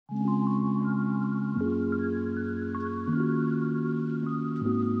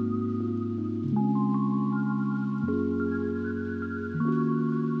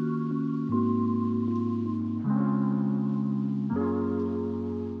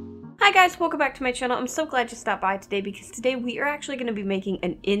Hi guys, welcome back to my channel. I'm so glad you stopped by today because today we are actually going to be making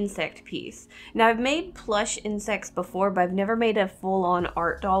an insect piece. Now I've made plush insects before, but I've never made a full-on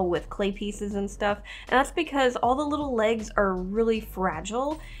art doll with clay pieces and stuff, and that's because all the little legs are really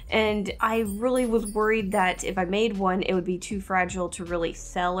fragile, and I really was worried that if I made one it would be too fragile to really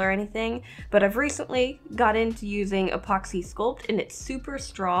sell or anything, but I've recently got into using epoxy sculpt and it's super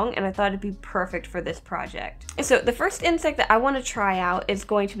strong and I thought it'd be perfect for this project. So the first insect that I want to try out is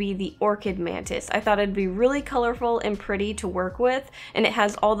going to be the Orchid Mantis. I thought it'd be really colorful and pretty to work with, and it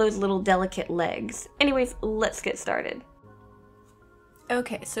has all those little delicate legs. Anyways, let's get started.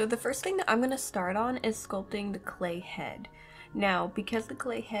 Okay, so the first thing that I'm going to start on is sculpting the clay head. Now, because the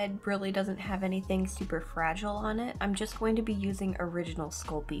clay head really doesn't have anything super fragile on it, I'm just going to be using original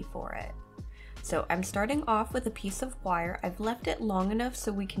Sculpey for it. So I'm starting off with a piece of wire. I've left it long enough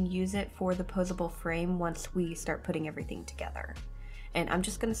so we can use it for the Poseable frame once we start putting everything together. And I'm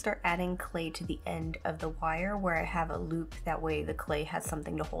just going to start adding clay to the end of the wire where I have a loop, that way the clay has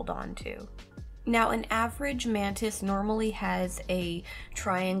something to hold on to. Now, an average mantis normally has a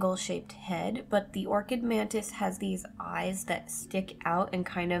triangle shaped head, but the Orchid Mantis has these eyes that stick out and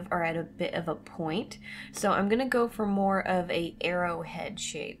kind of are at a bit of a point. So I'm going to go for more of a arrowhead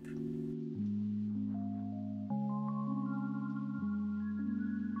shape.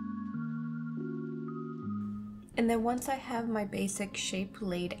 And then once I have my basic shape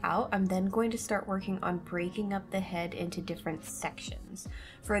laid out, I'm then going to start working on breaking up the head into different sections.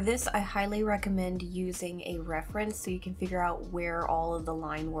 For this, I highly recommend using a reference so you can figure out where all of the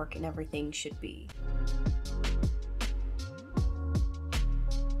line work and everything should be.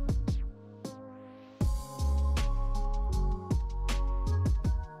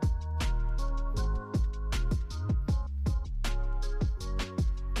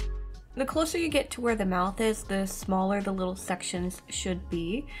 The closer you get to where the mouth is, the smaller the little sections should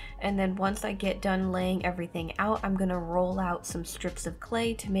be. And then once I get done laying everything out, I'm going to roll out some strips of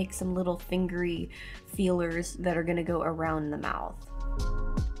clay to make some little fingery feelers that are going to go around the mouth.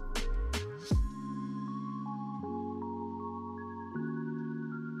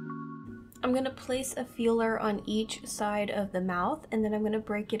 I'm going to place a feeler on each side of the mouth, and then I'm going to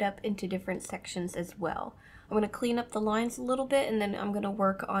break it up into different sections as well. I'm going to clean up the lines a little bit, and then I'm going to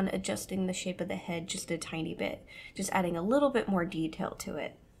work on adjusting the shape of the head just a tiny bit, just adding a little bit more detail to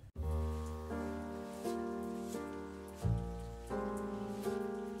it.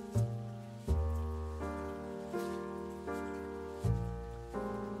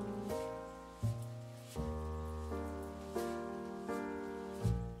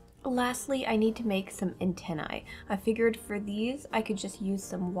 Lastly, I need to make some antennae. I figured for these I could just use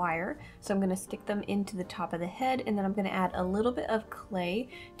some wire, so I'm going to stick them into the top of the head, and then I'm going to add a little bit of clay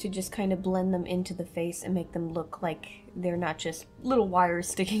to just kind of blend them into the face and make them look like they're not just little wires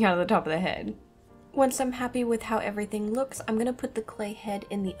sticking out of the top of the head. Once I'm happy with how everything looks, I'm going to put the clay head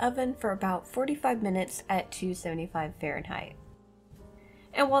in the oven for about 45 minutes at 275 Fahrenheit.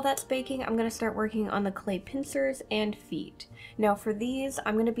 And while that's baking, I'm going to start working on the clay pincers and feet. Now for these,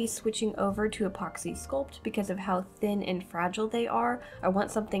 I'm going to be switching over to epoxy sculpt because of how thin and fragile they are. I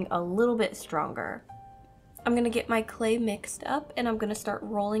want something a little bit stronger. I'm going to get my clay mixed up and I'm going to start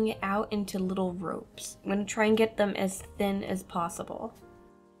rolling it out into little ropes. I'm going to try and get them as thin as possible.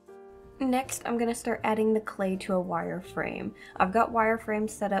 Next, I'm going to start adding the clay to a wire frame. I've got wire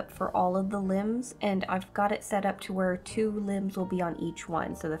frames set up for all of the limbs, and I've got it set up to where 2 limbs will be on each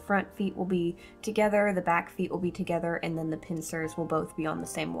one. So the front feet will be together, the back feet will be together, and then the pincers will both be on the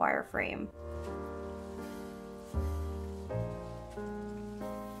same wire frame.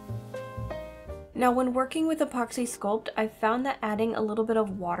 Now when working with epoxy sculpt, I've found that adding a little bit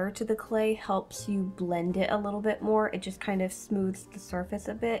of water to the clay helps you blend it a little bit more. It just kind of smooths the surface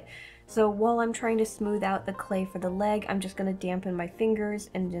a bit. So while I'm trying to smooth out the clay for the leg, I'm just going to dampen my fingers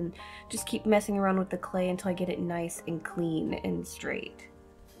and then just keep messing around with the clay until I get it nice and clean and straight.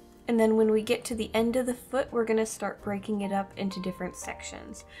 And then when we get to the end of the foot, we're going to start breaking it up into different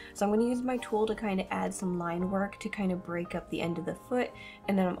sections. So I'm going to use my tool to kind of add some line work to kind of break up the end of the foot.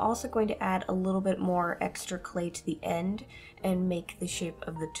 And then I'm also going to add a little bit more extra clay to the end and make the shape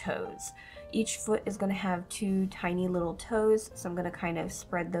of the toes. Each foot is going to have 2 tiny little toes, so I'm going to kind of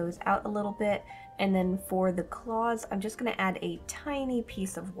spread those out a little bit. And then for the claws, I'm just going to add a tiny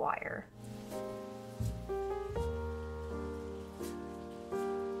piece of wire.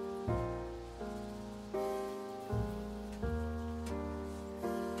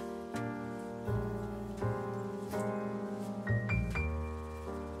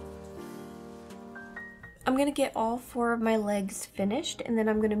 I'm going to get all 4 of my legs finished, and then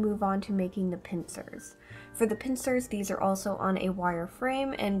I'm going to move on to making the pincers. For the pincers, these are also on a wire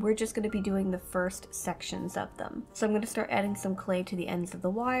frame, and we're just going to be doing the first sections of them. So I'm going to start adding some clay to the ends of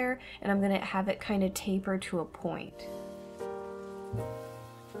the wire, and I'm going to have it kind of taper to a point.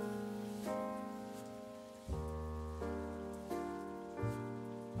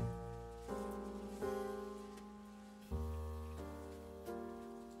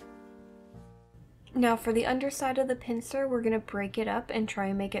 Now for the underside of the pincer, we're going to break it up and try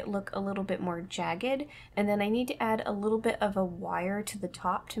and make it look a little bit more jagged. And then I need to add a little bit of a wire to the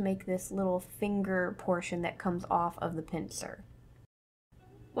top to make this little finger portion that comes off of the pincer.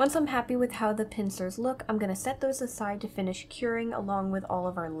 Once I'm happy with how the pincers look, I'm going to set those aside to finish curing along with all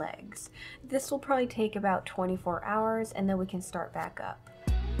of our legs. This will probably take about 24 hours and then we can start back up.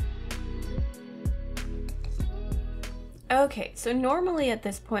 Okay, so normally at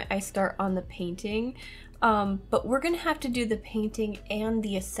this point I start on the painting, but we're going to have to do the painting and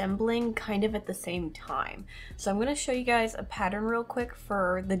the assembling kind of at the same time. So I'm going to show you guys a pattern real quick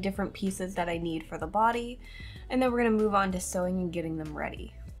for the different pieces that I need for the body, and then we're going to move on to sewing and getting them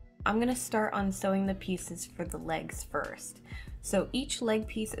ready. I'm going to start on sewing the pieces for the legs first. So each leg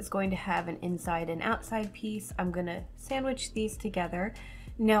piece is going to have an inside and outside piece. I'm going to sandwich these together.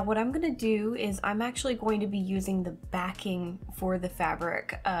 Now what I'm going to do is I'm actually going to be using the backing for the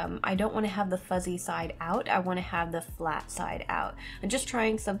fabric. I don't want to have the fuzzy side out, I want to have the flat side out. I'm just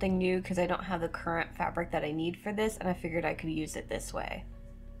trying something new because I don't have the current fabric that I need for this, and I figured I could use it this way.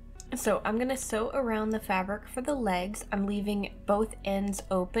 So I'm going to sew around the fabric for the legs. I'm leaving both ends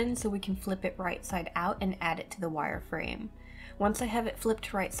open so we can flip it right side out and add it to the wire frame. Once I have it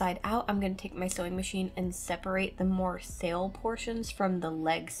flipped right side out, I'm going to take my sewing machine and separate the more sail portions from the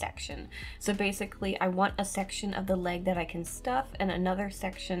leg section. So basically I want a section of the leg that I can stuff and another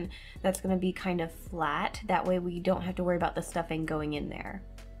section that's going to be kind of flat. That way we don't have to worry about the stuffing going in there.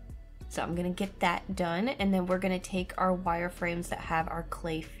 So I'm going to get that done, and then we're going to take our wire frames that have our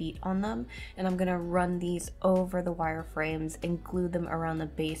clay feet on them, and I'm going to run these over the wire frames and glue them around the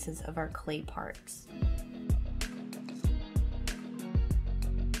bases of our clay parts.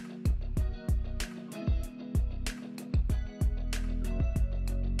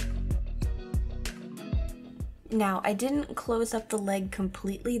 Now, I didn't close up the leg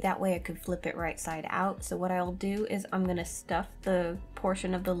completely, that way I could flip it right side out. So what I'll do is I'm going to stuff the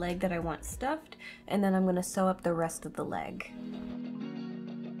portion of the leg that I want stuffed, and then I'm going to sew up the rest of the leg.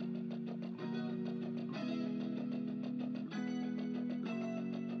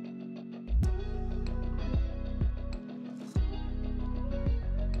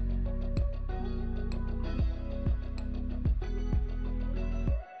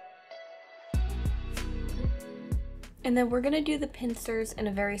 And then we're going to do the pincers in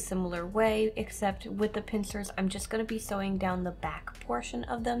a very similar way, except with the pincers I'm just going to be sewing down the back portion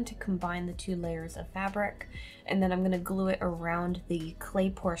of them to combine the two layers of fabric, and then I'm going to glue it around the clay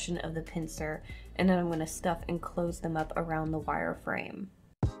portion of the pincer, and then I'm going to stuff and close them up around the wire frame.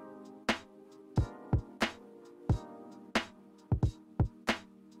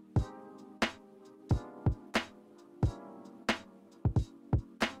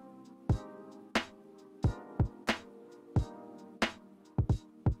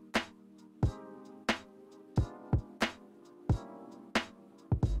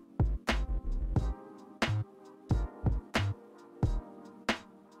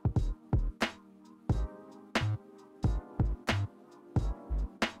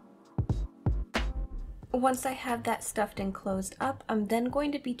 Once I have that stuffed and closed up, I'm then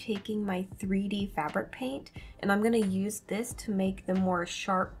going to be taking my 3D fabric paint, and I'm going to use this to make the more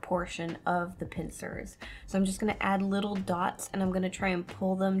sharp portion of the pincers. So I'm just going to add little dots, and I'm going to try and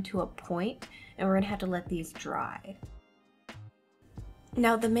pull them to a point, and we're going to have to let these dry.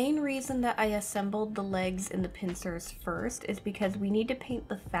 Now the main reason that I assembled the legs and the pincers first is because we need to paint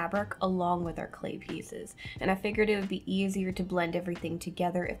the fabric along with our clay pieces, and I figured it would be easier to blend everything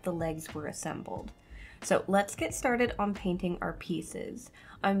together if the legs were assembled. So let's get started on painting our pieces.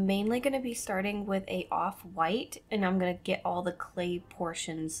 I'm mainly going to be starting with a off-white, and I'm going to get all the clay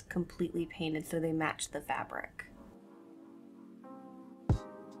portions completely painted so they match the fabric.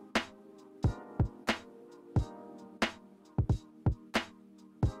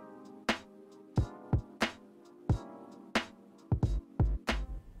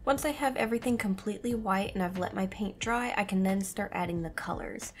 Once I have everything completely white and I've let my paint dry, I can then start adding the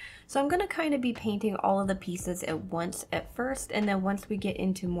colors. So I'm going to kind of be painting all of the pieces at once at first, and then once we get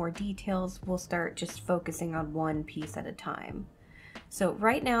into more details, we'll start just focusing on one piece at a time. So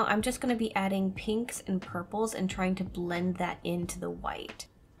right now I'm just going to be adding pinks and purples and trying to blend that into the white.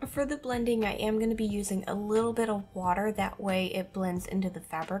 For the blending, I am going to be using a little bit of water, that way it blends into the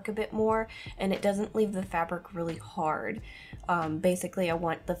fabric a bit more and it doesn't leave the fabric really hard. Basically, I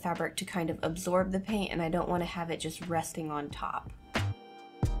want the fabric to kind of absorb the paint and I don't want to have it just resting on top.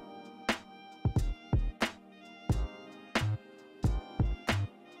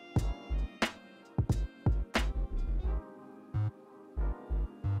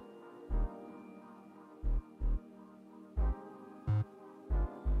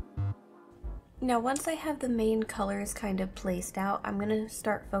 Now once I have the main colors kind of placed out, I'm going to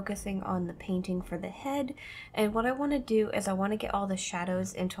start focusing on the painting for the head, and what I want to do is I want to get all the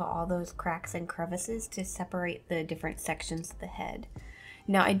shadows into all those cracks and crevices to separate the different sections of the head.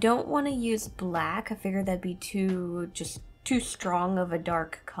 Now I don't want to use black, I figured that'd be too strong of a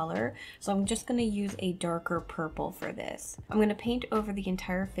dark color, so I'm just going to use a darker purple for this. I'm going to paint over the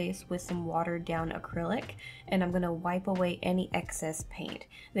entire face with some watered down acrylic, and I'm going to wipe away any excess paint.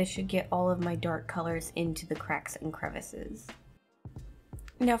 This should get all of my dark colors into the cracks and crevices.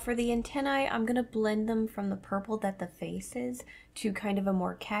 Now for the antennae, I'm going to blend them from the purple that the face is to kind of a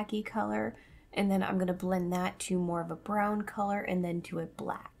more khaki color, and then I'm going to blend that to more of a brown color and then to a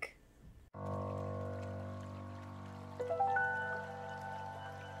black.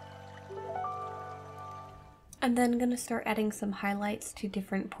 I'm then going to start adding some highlights to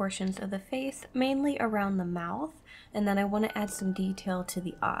different portions of the face, mainly around the mouth, and then I want to add some detail to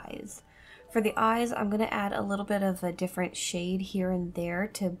the eyes. For the eyes, I'm going to add a little bit of a different shade here and there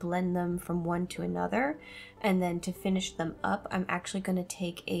to blend them from one to another, and then to finish them up, I'm actually going to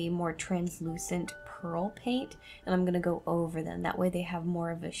take a more translucent pearl paint, and I'm going to go over them. That way they have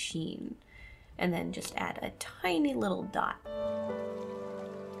more of a sheen. And then just add a tiny little dot.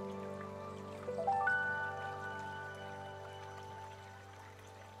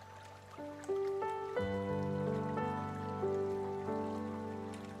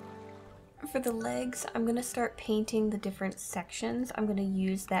 For the legs, I'm going to start painting the different sections. I'm going to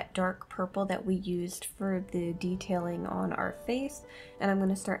use that dark purple that we used for the detailing on our face, and I'm going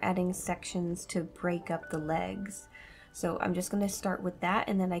to start adding sections to break up the legs. So I'm just going to start with that,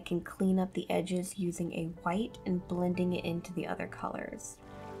 and then I can clean up the edges using a white and blending it into the other colors.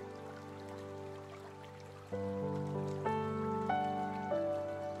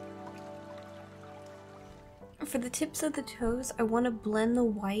 For the tips of the toes, I want to blend the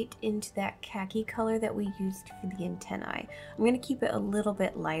white into that khaki color that we used for the antennae. I'm going to keep it a little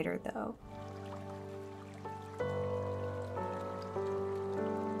bit lighter though.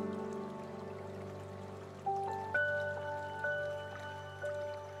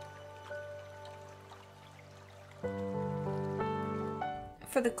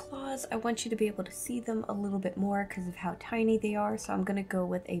 For the claws, I want you to be able to see them a little bit more because of how tiny they are, so I'm going to go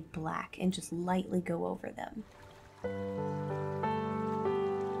with a black and just lightly go over them.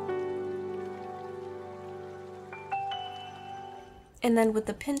 And then with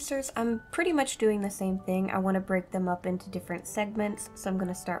the pincers, I'm pretty much doing the same thing. I want to break them up into different segments, so I'm going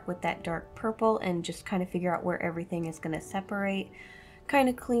to start with that dark purple and just kind of figure out where everything is going to separate. Kind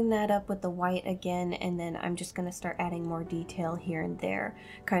of clean that up with the white again, and then I'm just going to start adding more detail here and there,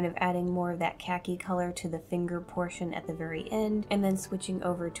 kind of adding more of that khaki color to the finger portion at the very end, and then switching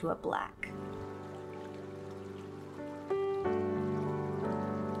over to a black.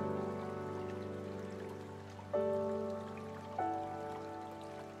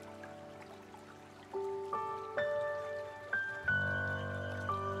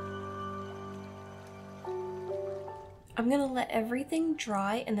 I'm going to let everything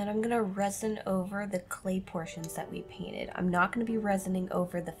dry, and then I'm going to resin over the clay portions that we painted. I'm not going to be resining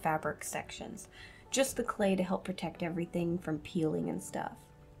over the fabric sections, just the clay to help protect everything from peeling and stuff.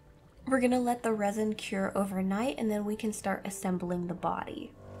 We're going to let the resin cure overnight, and then we can start assembling the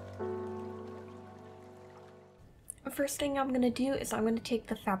body. First thing I'm going to do is I'm going to take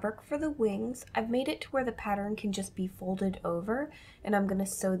the fabric for the wings. I've made it to where the pattern can just be folded over, and I'm going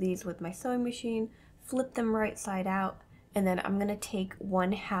to sew these with my sewing machine, flip them right side out, and then I'm going to take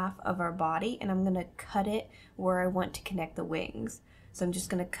 1/2 of our body and I'm going to cut it where I want to connect the wings. So I'm just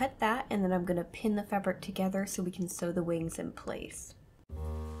going to cut that, and then I'm going to pin the fabric together so we can sew the wings in place.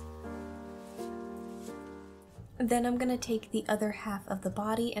 Then I'm going to take the other half of the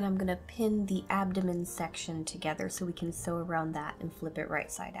body and I'm going to pin the abdomen section together so we can sew around that and flip it right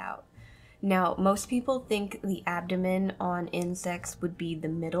side out. Now, most people think the abdomen on insects would be the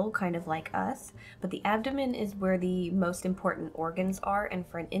middle, kind of like us, but the abdomen is where the most important organs are, and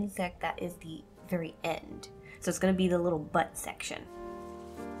for an insect that is the very end. So it's going to be the little butt section.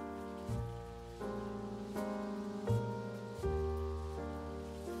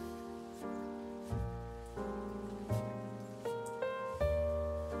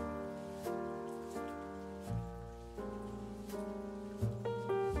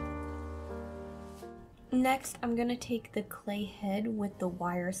 Next, I'm going to take the clay head with the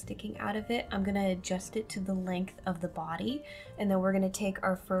wire sticking out of it. I'm going to adjust it to the length of the body, and then we're going to take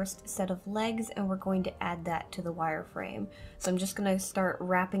our first set of legs and we're going to add that to the wireframe. So I'm just going to start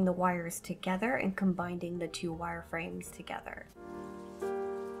wrapping the wires together and combining the two wireframes together.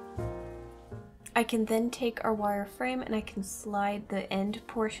 I can then take our wireframe and I can slide the end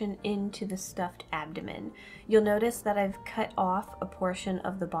portion into the stuffed abdomen. You'll notice that I've cut off a portion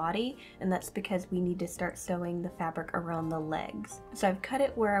of the body, and that's because we need to start sewing the fabric around the legs. So I've cut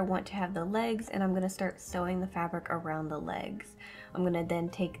it where I want to have the legs, and I'm going to start sewing the fabric around the legs. I'm going to then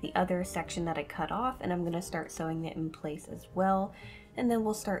take the other section that I cut off and I'm going to start sewing it in place as well. And then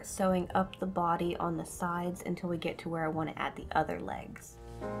we'll start sewing up the body on the sides until we get to where I want to add the other legs.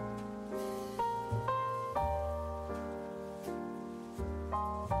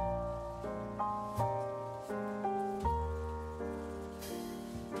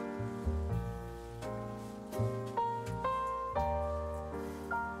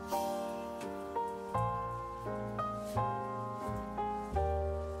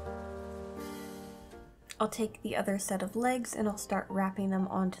 I'll take the other set of legs and I'll start wrapping them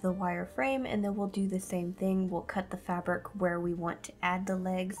onto the wire frame, and then we'll do the same thing. We'll cut the fabric where we want to add the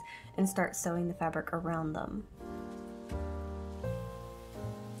legs and start sewing the fabric around them.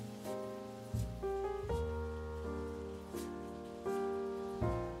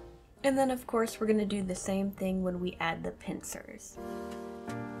 And then of course we're going to do the same thing when we add the pincers.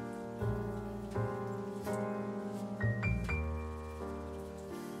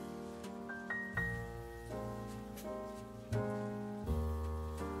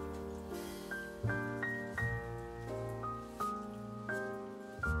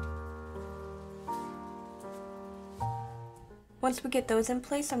 Once we get those in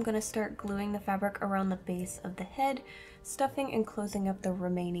place, I'm going to start gluing the fabric around the base of the head, stuffing and closing up the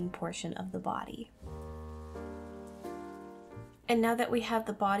remaining portion of the body. And now that we have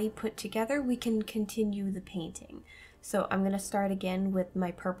the body put together, we can continue the painting. So I'm going to start again with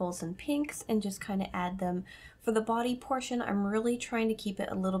my purples and pinks and just kind of add them. For the body portion, I'm really trying to keep it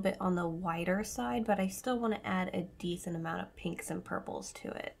a little bit on the wider side, but I still want to add a decent amount of pinks and purples to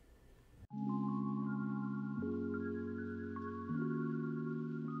it.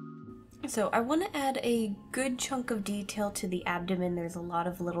 So I want to add a good chunk of detail to the abdomen. There's a lot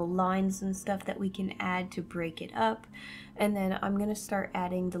of little lines and stuff that we can add to break it up. And then I'm going to start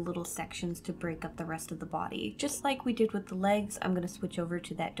adding the little sections to break up the rest of the body. Just like we did with the legs, I'm going to switch over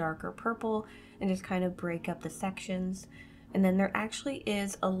to that darker purple and just kind of break up the sections. And then there actually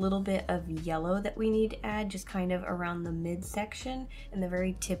is a little bit of yellow that we need to add just kind of around the midsection and the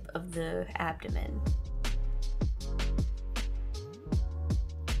very tip of the abdomen.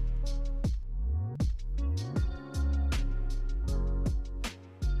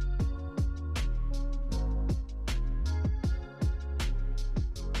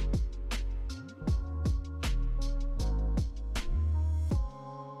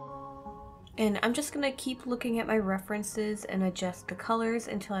 And I'm just going to keep looking at my references and adjust the colors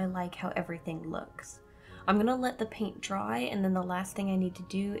until I like how everything looks. I'm going to let the paint dry, and then the last thing I need to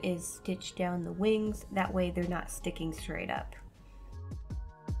do is stitch down the wings. That way they're not sticking straight up.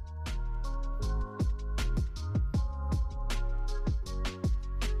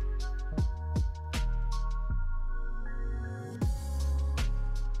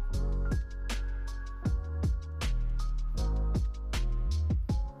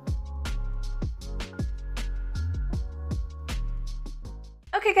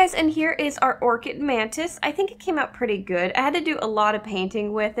 Okay guys, and here is our Orchid Mantis. I think it came out pretty good. I had to do a lot of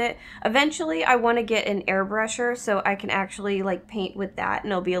painting with it. Eventually I want to get an airbrusher so I can actually like paint with that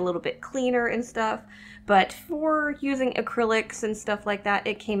and it'll be a little bit cleaner and stuff. But for using acrylics and stuff like that,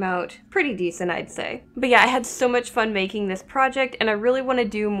 it came out pretty decent, I'd say. But yeah, I had so much fun making this project, and I really want to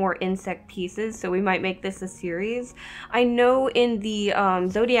do more insect pieces, so we might make this a series. I know in the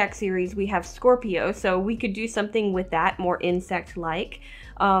Zodiac series we have Scorpio, so we could do something with that, more insect-like.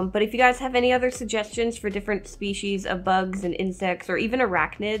 But if you guys have any other suggestions for different species of bugs and insects or even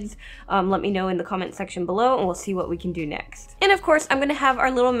arachnids, let me know in the comment section below and we'll see what we can do next. And of course, I'm going to have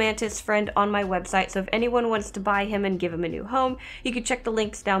our little mantis friend on my website, so if anyone wants to buy him and give him a new home, you can check the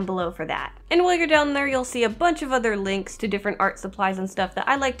links down below for that. And while you're down there, you'll see a bunch of other links to different art supplies and stuff that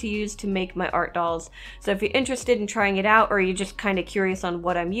I like to use to make my art dolls. So if you're interested in trying it out or you're just kind of curious on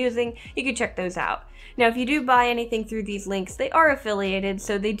what I'm using, you can check those out. Now, if you do buy anything through these links, they are affiliated,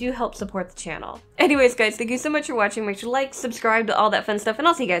 so they do help support the channel. Anyways, guys, thank you so much for watching. Make sure to like, subscribe to all that fun stuff, and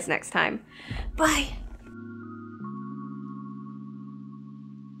I'll see you guys next time. Bye!